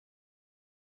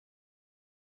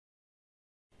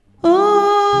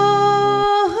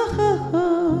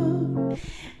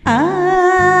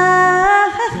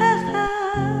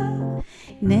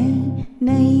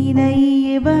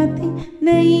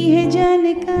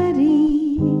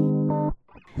बारी,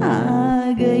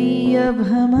 आ गई अब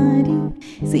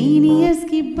हमारी सीनियर्स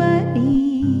की बारी।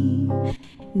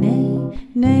 नई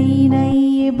नई नई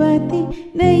ये बातें,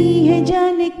 नई है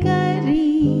जानकारी,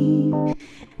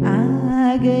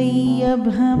 आ गई अब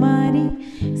हमारी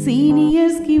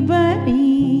सीनियर्स की बारी।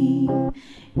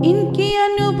 इनके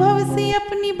अनुभव से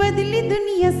अपनी बदली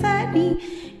दुनिया सारी,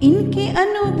 इनके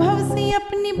अनुभव से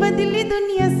अपनी बदली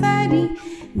दुनिया सारी।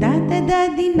 दादा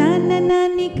दादी नाना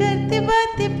नानी करते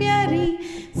बातें प्यारी,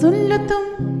 सुन लो तुम,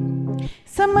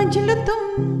 समझ लो तुम,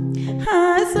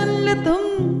 हाँ सुन लो तुम,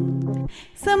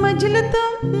 समझ लो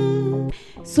तुम,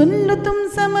 सुन लो तुम,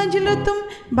 समझ लो तुम,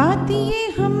 बात ये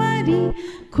हमारी।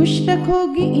 खुश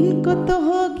रखोगे इनको तो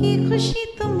होगी खुशी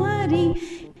तुम्हारी।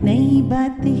 नई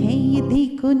बात है ये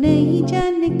देखो, नई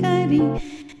जानकारी,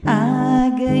 आ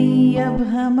गई अब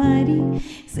हमारी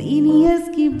सीनियर्स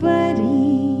की बारी।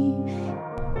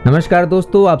 नमस्कार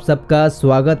दोस्तों, आप सबका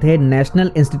स्वागत है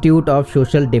national institute of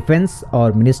social defence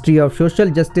और ministry of social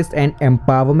justice and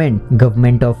empowerment,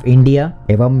 government of India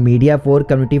एवं मीडिया फॉर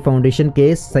कम्युनिटी फाउंडेशन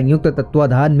के संयुक्त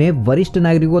तत्वाधान में वरिष्ठ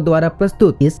नागरिकों द्वारा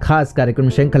प्रस्तुत इस खास कार्यक्रम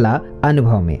श्रृंखला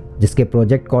अनुभव में, जिसके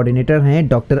प्रोजेक्ट कोऑर्डिनेटर हैं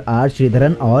डॉक्टर आर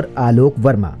श्रीधरन और आलोक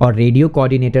वर्मा और रेडियो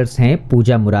कोऑर्डिनेटर्स हैं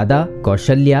पूजा मुरादा,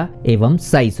 कौशल्या एवं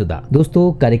साई सुधा।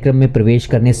 दोस्तों, कार्यक्रम में प्रवेश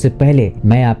करने से पहले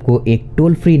मैं आपको एक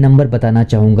टोल फ्री नंबर बताना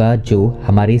चाहूंगा जो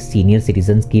हमारे सीनियर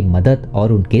सिटीजन्स की मदद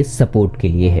और उनके सपोर्ट के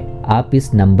लिए है। आप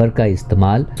इस नंबर का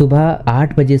इस्तेमाल सुबह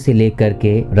 8 बजे से लेकर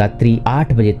के रात्रि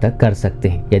 8 बजे तक कर सकते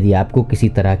हैं। यदि आपको किसी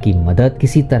तरह की मदद,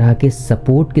 किसी तरह के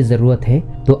सपोर्ट की जरूरत है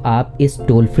तो आप इस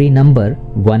टोल फ्री नंबर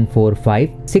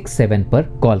 14567 पर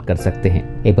कॉल कर सकते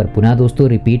हैं। एक बार पुनः दोस्तों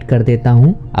रिपीट कर देता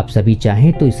हूं, आप सभी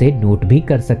चाहें तो इसे नोट भी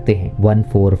कर सकते हैं।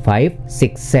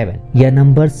 14567 यह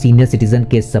नंबर सीनियर सिटीजन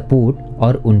के सपोर्ट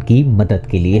और उनकी मदद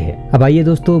के लिए है। अब आइए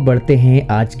दोस्तों बढ़ते हैं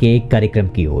आज के कार्यक्रम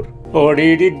की ओर।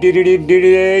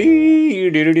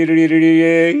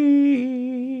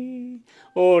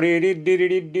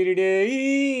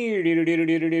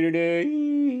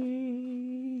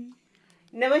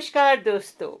 नमस्कार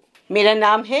दोस्तों, मेरा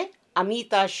नाम है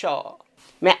अमिता शॉ।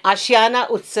 मैं आशियाना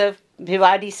उत्सव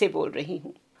भिवाड़ी से बोल रही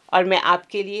हूँ और मैं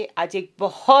आपके लिए आज एक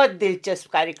बहुत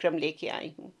दिलचस्प कार्यक्रम लेके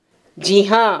आई हूँ। जी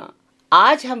हाँ,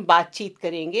 आज हम बातचीत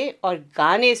करेंगे और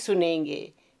गाने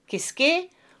सुनेंगे।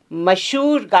 किसके?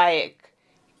 मशहूर गायक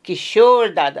किशोर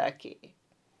दादा के।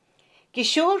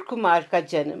 किशोर कुमार का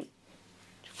जन्म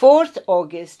 4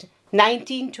 अगस्त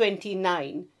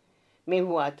 1929 में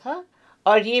हुआ था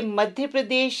और ये मध्य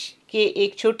प्रदेश के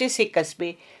एक छोटे से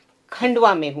कस्बे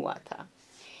खंडवा में हुआ था।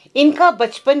 इनका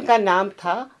बचपन का नाम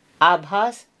था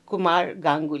आभास कुमार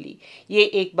गांगुली। ये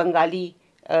एक बंगाली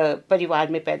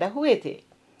परिवार में पैदा हुए थे।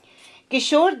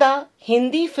 किशोर दा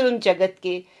हिंदी फिल्म जगत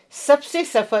के सबसे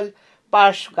सफल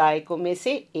पार्श्व गायकों में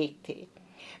से एक थे।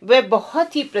 वे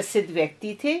बहुत ही प्रसिद्ध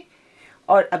व्यक्ति थे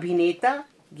और अभिनेता,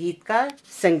 गीतकार,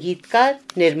 संगीतकार,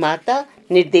 निर्माता,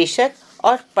 निर्देशक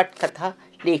और पटकथा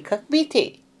लेखक भी थे।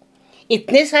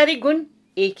 इतने सारे गुण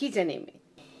एक ही जने में।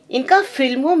 इनका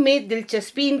फिल्मों में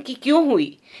दिलचस्पी इनकी क्यों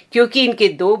हुई? क्योंकि इनके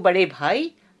 2 बड़े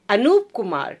भाई अनूप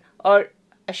कुमार और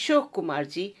अशोक कुमार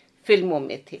जी फिल्मों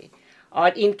में थे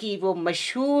और इनकी वो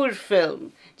मशहूर फिल्म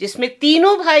जिसमें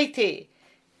तीनों भाई थे,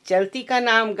 चलती का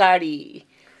नाम गाड़ी,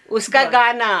 उसका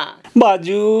गाना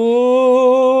बाजू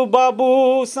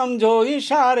बाबू समझो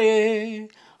इशारे,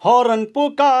 हॉर्न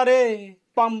पुकारे,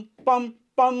 पम पम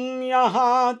पम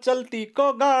यहाँ चलती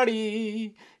को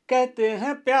गाड़ी, कहते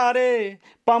हैं प्यारे,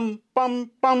 पम पम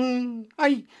पम।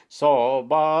 आई 100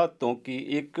 बातों की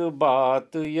एक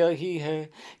बात यही है,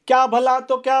 क्या भला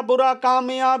तो क्या बुरा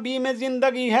कामयाबी में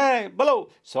जिंदगी है। बोलो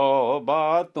 100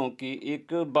 बातों की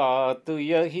एक बात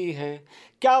यही है,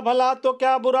 क्या भला तो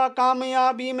क्या बुरा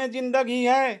कामयाबी में जिंदगी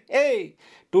है। ए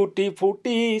टूटी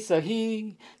फूटी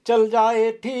सही चल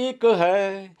जाए ठीक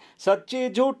है, सच्ची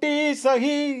झूठी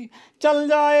सही चल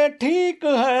जाए ठीक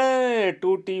है।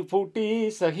 टूटी फूटी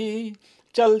सही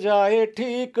चल जाए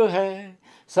ठीक है,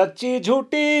 सच्ची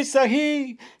झूठी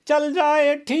सही चल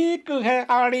जाए ठीक है।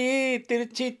 आड़ी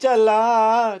तिरछी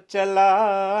चला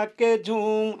चला के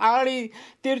झूम, आड़ी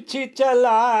तिरछी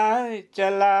चला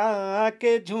चला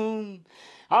के झूम,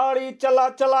 आड़ी चला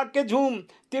चला के झूम,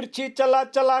 तिरछी चला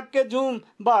चला के झूम।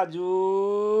 बाजू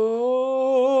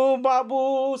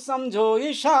बाबू समझो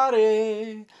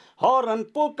इशारे, हॉर्न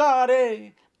पुकारे,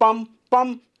 पम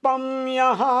पम पम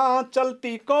यहाँ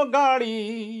चलती को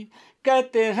गाड़ी,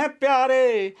 कहते हैं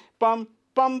प्यारे, पम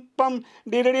पम पम।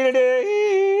 डिरडिरडे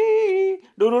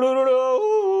डुरुडुरुडो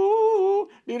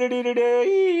डिरडिरडे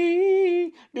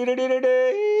डिरडिरडे।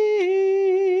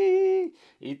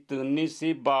 इतनी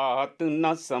सी बात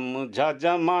न समझा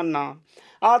जमाना,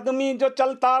 आदमी जो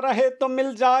चलता रहे तो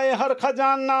मिल जाए हर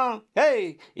खजाना,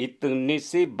 हे इतनी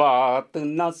सी बात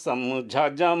न समझा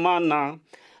जमाना।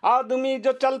 आदमी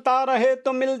जो चलता रहे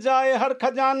तो मिल जाए हर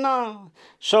खजाना।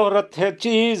 शोहरत है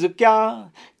चीज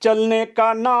क्या, चलने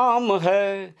का नाम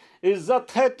है। इज्जत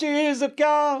है चीज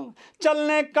क्या,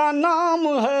 चलने का नाम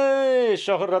है।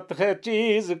 शोहरत है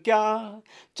चीज क्या,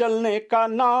 चलने का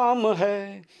नाम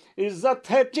है। इज्जत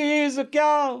है चीज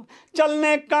क्या,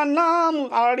 चलने का नाम।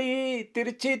 आड़ी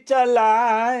तिरछी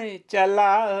चलाए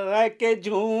चला के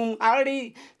झूम, आड़ी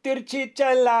तिरछी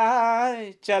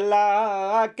चलाए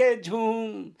चला के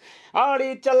झूम।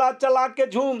 आड़ी चला चला के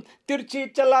झूम, तिरछी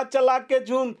चला चला के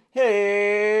झूम।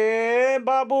 हे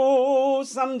बाबू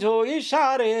समझो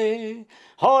इशारे,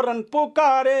 हॉर्न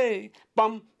पुकारे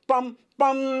पम पम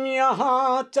पम,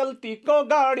 यहाँ चलती को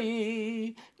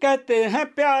गाड़ी कहते हैं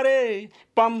प्यारे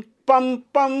पम पम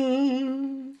पम।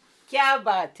 क्या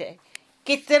बात है,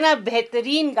 कितना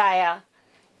बेहतरीन गाया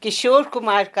किशोर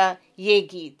कुमार का ये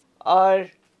गीत। और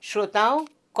श्रोताओं,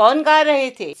 कौन गा रहे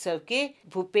थे? सबके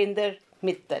भूपेंद्र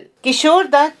मित्तल। किशोर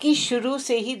दा की शुरू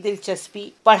से ही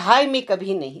दिलचस्पी पढ़ाई में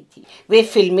कभी नहीं थी। वे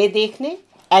फिल्में देखने,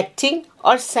 एक्टिंग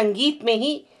और संगीत में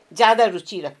ही ज़्यादा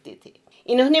रुचि रखते थे।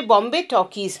 इन्होंने बॉम्बे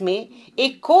टॉकीज में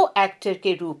एक को एक्टर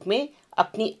के रूप में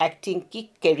अपनी एक्टिंग की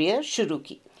करियर शुरू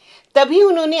की। तभी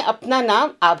उन्होंने अपना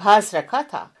नाम आभास रखा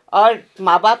था, और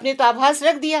माँ बाप ने तो आभास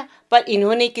रख दिया, पर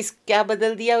इन्होंने क्या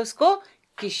बदल दिया उसको?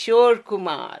 किशोर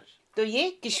कुमार। तो ये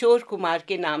किशोर कुमार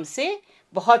के नाम से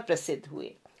बहुत प्रसिद्ध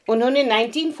हुए। उन्होंने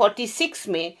 1946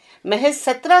 में महज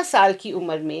 17 साल की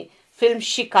उम्र में फिल्म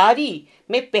शिकारी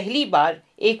में पहली बार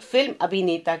एक फिल्म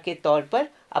अभिनेता के तौर पर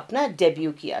अपना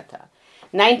डेब्यू किया था।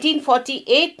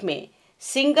 1948 में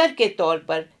सिंगर के तौर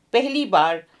पर पहली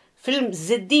बार फिल्म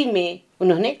जिद्दी में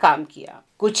उन्होंने काम किया।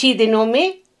 कुछ ही दिनों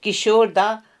में किशोर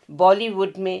दा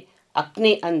बॉलीवुड में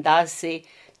अपने अंदाज से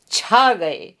छा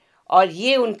गए, और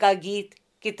ये उनका गीत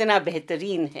कितना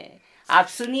बेहतरीन है। आप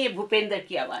सुनिए भूपेंद्र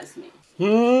की आवाज में।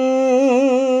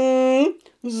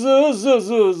 जू जू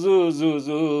जू जू जू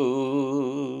जू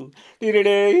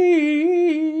टिरडे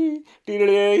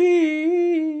टिरडे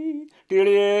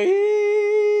टिरडे।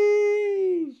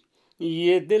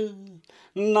 ये दिल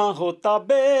ना होता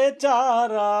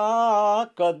बेचारा,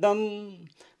 कदम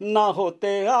ना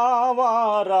होते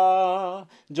आवारा,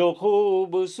 जो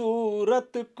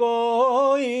खूबसूरत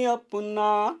कोई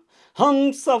अपना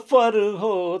हम सफर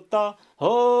होता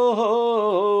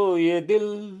हो। ये दिल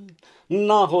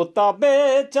ना होता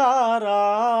बेचारा,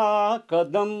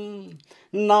 कदम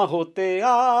ना होते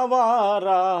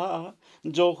आवारा,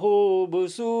 जो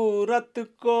खूबसूरत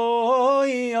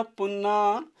कोई अपना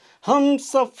हम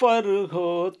सफर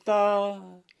होता।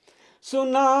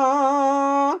 सुना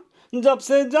जब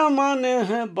से जमाने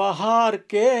हैं बाहर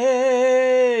के,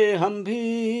 हम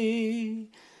भी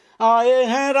आए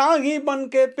हैं राही बन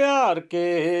के प्यार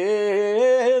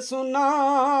के। सुना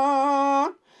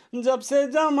जब से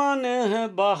जमाने हैं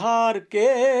बाहर के,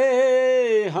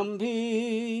 हम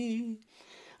भी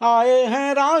आए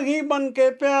हैं राही बन के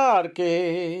प्यार के।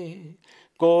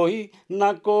 कोई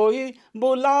न कोई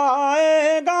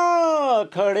बुलाएगा,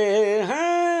 खड़े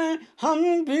हैं हम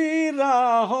भी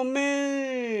राह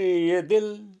में। ये दिल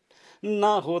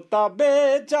ना होता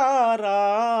बेचारा,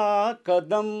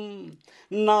 कदम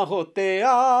ना होते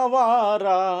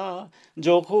आवारा,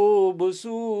 जो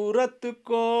खूबसूरत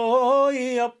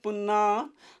कोई अपना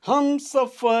हम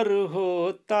सफर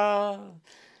होता।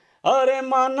 अरे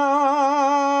माना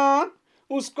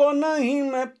उसको नहीं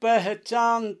मैं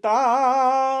पहचानता,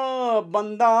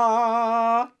 बंदा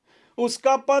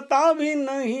उसका पता भी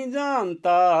नहीं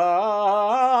जानता।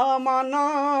 माना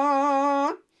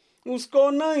उसको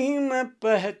नहीं मैं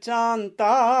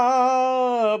पहचानता,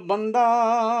 बंदा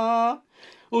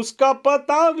उसका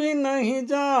पता भी नहीं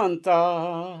जानता।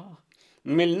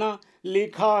 मिलना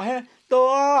लिखा है तो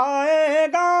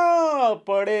आएगा,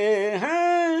 पड़े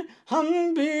हैं हम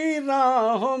भी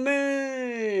राह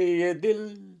में। ये दिल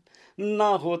ना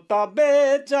होता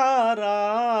बेचारा,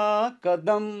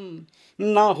 कदम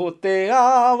ना होते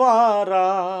आवारा,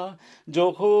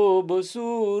 जो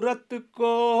खूबसूरत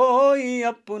कोई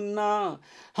अपना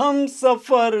हम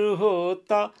सफर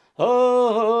होता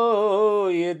हो।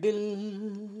 ये दिल।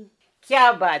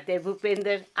 क्या बात है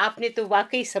भूपेंद्र, आपने तो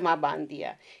वाकई समा बांध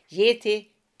दिया। ये थे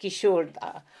किशोर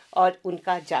दा और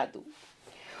उनका जादू।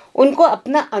 उनको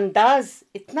अपना अंदाज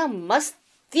इतना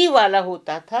मस्ती वाला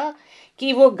होता था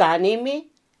कि वो गाने में,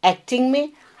 एक्टिंग में,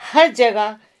 हर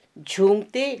जगह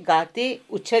झूमते गाते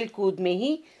उछल कूद में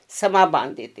ही समा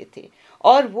बांध देते थे,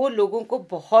 और वो लोगों को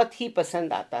बहुत ही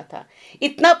पसंद आता था।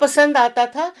 इतना पसंद आता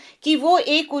था कि वो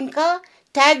एक उनका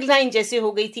टैगलाइन जैसे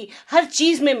हो गई थी, हर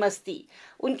चीज़ में मस्ती।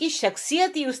 उनकी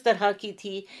शख्सियत ही उस तरह की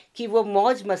थी कि वो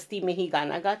मौज मस्ती में ही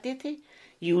गाना गाते थे,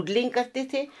 यूडलिंग करते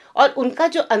थे, और उनका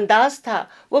जो अंदाज था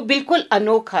वो बिल्कुल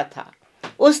अनोखा था।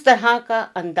 उस तरह का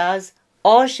अंदाज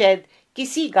और शायद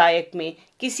किसी गायक में,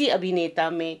 किसी अभिनेता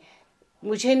में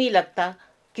मुझे नहीं लगता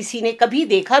किसी ने कभी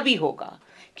देखा भी होगा,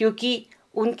 क्योंकि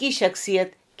उनकी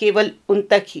शख्सियत केवल उन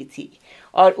तक ही थी।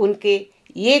 और उनके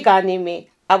ये गाने में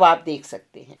अब आप देख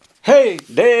सकते हैं। हे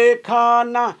देखा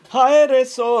ना, हाय रे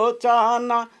सोचा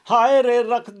ना, हाय रे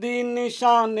रख दी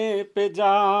निशाने पे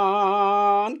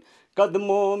जान,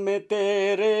 कदमों में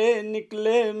तेरे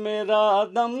निकले मेरा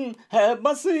दम है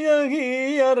बस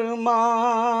यही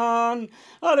अरमान।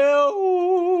 अरे ओ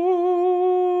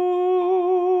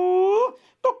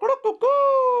टुकड़ू कुकू,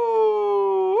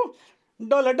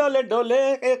 डोले डोले डोले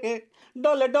एक एक,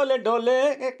 डोले डोले डोले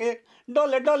एक एक,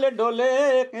 डोले डोले डोले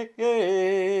एक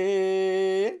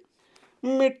एक।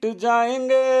 मिट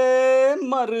जाएंगे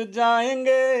मर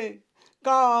जाएंगे,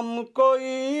 काम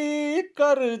कोई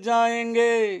कर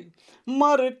जाएंगे,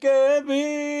 मर के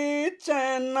भी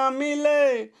चैन न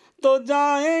मिले तो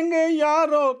जाएंगे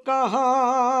यारो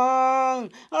कहाँ।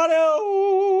 अरे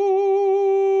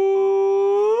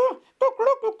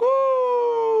टुकड़ू कुकू,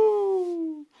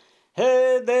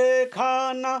 हे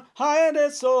देखा ना, हाय रे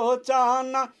सोचा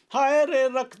ना, हाय रे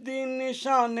रख दी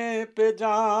निशाने पे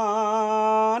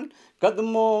जान,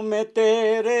 कदमों में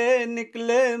तेरे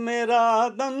निकले मेरा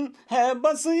दम है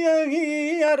बस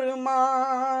यही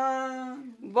अरमान।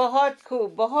 बहुत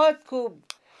खूब, बहुत खूब।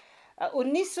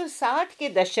 1960 के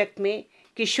दशक में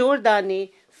किशोरदा ने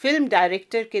फिल्म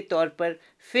डायरेक्टर के तौर पर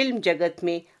फिल्म जगत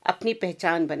में अपनी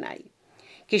पहचान बनाई।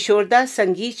 किशोरदा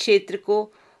संगीत क्षेत्र को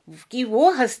की वो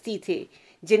हस्ती थे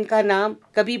जिनका नाम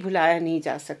कभी भुलाया नहीं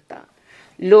जा सकता।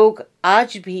 लोग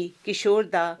आज भी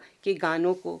किशोरदा के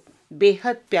गानों को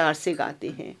बेहद प्यार से गाते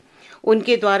हैं।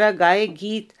 उनके द्वारा गाए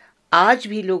गीत आज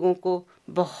भी लोगों को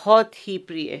बहुत ही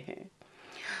प्रिय हैं।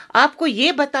 आपको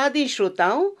ये बता दें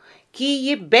श्रोताओं कि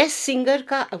ये बेस्ट सिंगर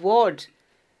का अवार्ड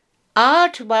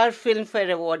 8 बार फिल्म फेयर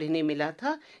अवार्ड इन्हें मिला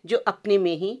था, जो अपने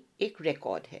में ही एक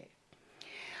रिकॉर्ड है।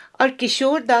 और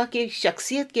किशोरदा के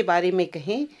शख्सियत के बारे में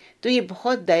कहें तो ये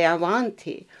बहुत दयावान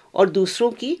थे और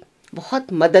दूसरों की बहुत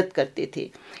मदद करते थे।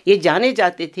 ये जाने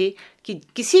जाते थे कि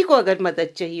किसी को अगर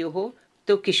मदद चाहिए हो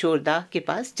तो किशोरदा के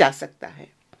पास जा सकता है।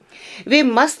 वे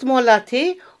मस्त मौला थे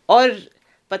और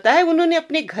पता है उन्होंने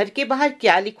अपने घर के बाहर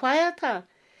क्या लिखवाया था?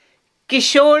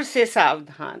 किशोर से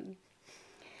सावधान।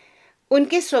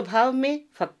 उनके स्वभाव में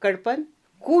फक्कड़पन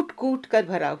कूट कूट कर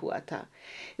भरा हुआ था।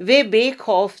 वे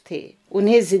बेखौफ थे,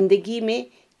 उन्हें जिंदगी में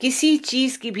किसी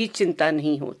चीज़ की भी चिंता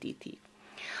नहीं होती थी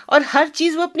और हर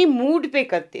चीज़ वो अपनी मूड पे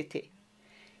करते थे।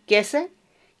 कैसा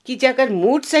कि अगर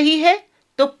मूड सही है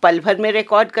तो पल भर में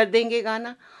रिकॉर्ड कर देंगे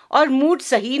गाना, और मूड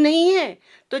सही नहीं है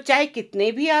तो चाहे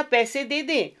कितने भी आप पैसे दे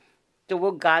दें तो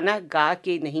वो गाना गा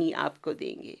के नहीं आपको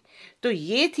देंगे। तो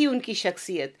ये थी उनकी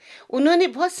शख्सियत। उन्होंने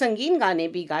बहुत संगीन गाने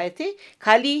भी गाए थे,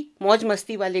 खाली मौज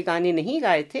मस्ती वाले गाने नहीं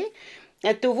गाए थे,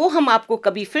 तो वो हम आपको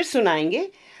कभी फिर सुनाएंगे।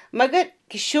 मगर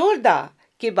किशोरदा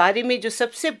के बारे में जो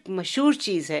सबसे मशहूर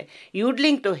चीज़ है,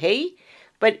 यूडलिंग तो है ही,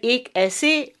 पर एक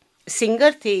ऐसे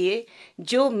सिंगर थे ये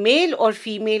जो मेल और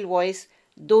फीमेल वॉइस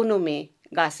दोनों में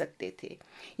गा सकते थे।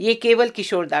 ये केवल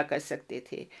किशोरदा कर सकते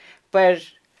थे। पर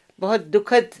बहुत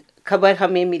दुखद खबर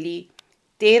हमें मिली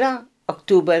 13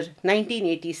 अक्टूबर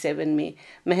 1987 में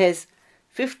महज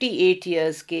 58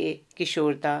 इयर्स के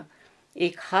किशोरदा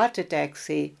एक हार्ट अटैक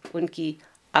से उनकी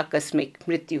आकस्मिक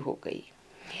मृत्यु हो गई।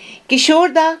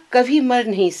 किशोरदा कभी मर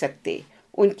नहीं सकते,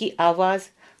 उनकी आवाज़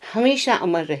हमेशा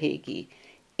अमर रहेगी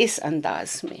इस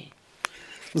अंदाज में।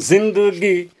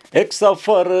 जिंदगी एक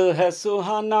सफर है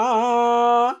सुहाना,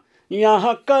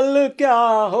 यहाँ कल क्या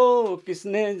हो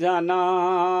किसने जाना।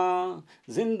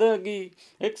 जिंदगी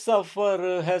एक सफर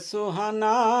है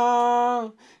सुहाना,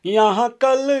 यहाँ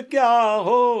कल क्या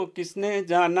हो किसने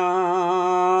जाना।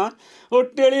 ओ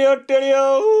टेड़ियो टेड़ियो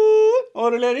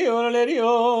और लेरियो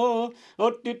ओ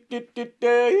टिट टिट टिट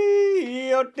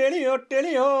ओ टेड़ियो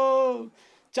टेड़ियो।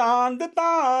 चांद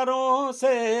तारों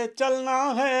से चलना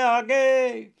है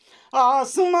आगे,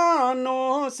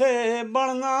 आसमानों से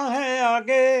बढ़ना है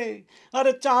आगे।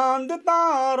 अरे चांद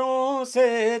तारों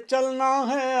से चलना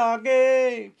है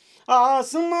आगे,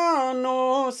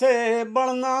 आसमानों से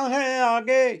बढ़ना है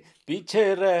आगे।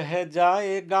 पीछे रह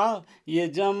जाएगा ये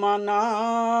जमाना,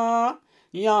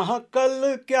 यहाँ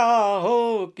कल क्या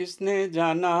हो किसने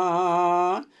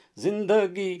जाना।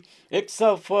 जिंदगी एक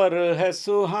सफर है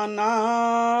सुहाना,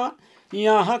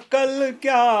 यहाँ कल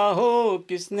क्या हो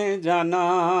किसने जाना।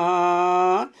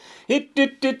 हिट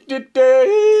टिट टिट टिट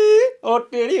ओ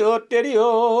टेढ़ी ओ टेढ़ी ओ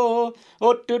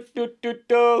टुट टुट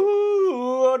टुट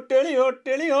ओ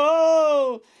टेढ़ी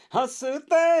ओ।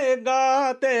 हंसते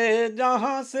गाते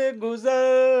जहाँ से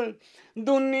गुजर,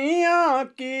 दुनिया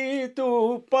की तू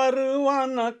परवाह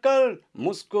न कर,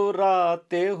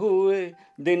 मुस्कुराते हुए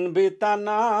दिन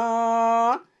बिताना।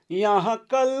 यहाँ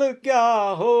कल क्या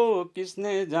हो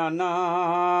किसने जाना।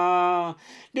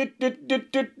 टिट टिट टिट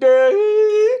टिट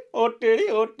ओ टेढ़ी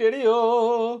ओ टेढ़ी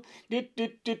ओ, टिट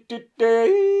टिट टिट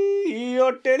टिट ओ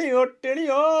टेढ़ी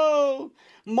ओ।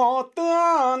 मौत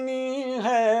आनी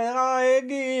है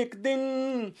आएगी एक दिन,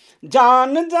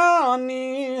 जान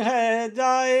जानी है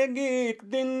जाएगी एक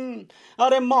दिन।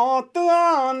 अरे मौत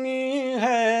आनी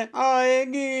है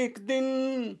आएगी एक दिन,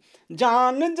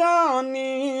 जान जानी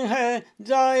है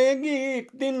जाएगी एक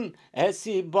दिन।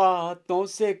 ऐसी बातों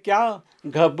से क्या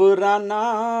घबराना,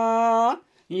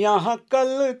 यहाँ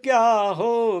कल क्या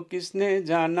हो किसने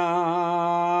जाना।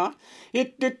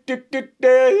 इट टिट टिट टिट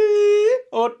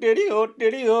ओ टेढ़ी ओ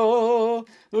टेढ़ी ओ,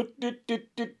 टिट टिट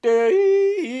टिट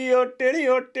ओ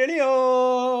टेढ़ी ओ।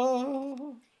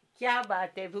 क्या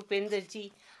बात है भूपेंद्र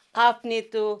जी, आपने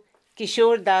तो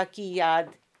किशोर दा की याद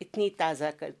इतनी ताज़ा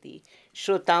कर दी।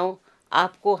 श्रोताओं,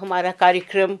 आपको हमारा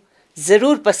कार्यक्रम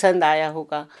ज़रूर पसंद आया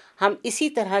होगा। हम इसी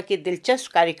तरह के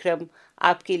दिलचस्प कार्यक्रम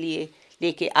आपके लिए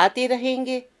लेके आते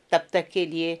रहेंगे। तब तक के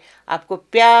लिए आपको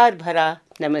प्यार भरा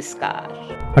नमस्कार।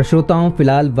 और श्रोताओं,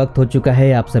 फिलहाल वक्त हो चुका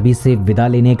है आप सभी से विदा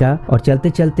लेने का। और चलते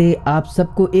चलते आप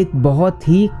सबको एक बहुत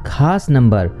ही खास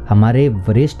नंबर हमारे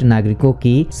वरिष्ठ नागरिकों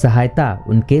की सहायता,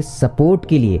 उनके सपोर्ट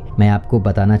के लिए मैं आपको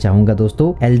बताना चाहूंगा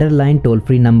दोस्तों। Elder line toll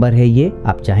free number है ये,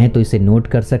 आप चाहें तो इसे नोट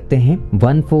कर सकते हैं,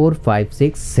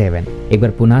 14567। एक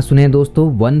बार पुनः सुने दोस्तों,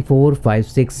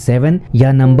 14567।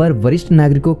 यह नंबर वरिष्ठ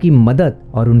नागरिकों की मदद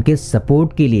और उनके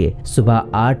सपोर्ट के लिए सुबह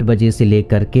 8 बजे से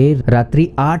लेकर के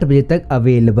रात्रि 8 बजे तक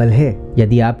अवेलेबल है।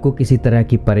 यदि आपको किसी तरह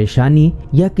की परेशानी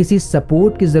या किसी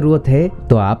सपोर्ट की जरूरत है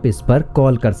तो आप इस पर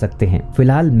कॉल कर सकते हैं।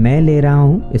 फिलहाल मैं ले रहा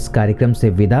हूँ इस कार्यक्रम से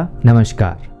विदा।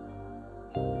 नमस्कार।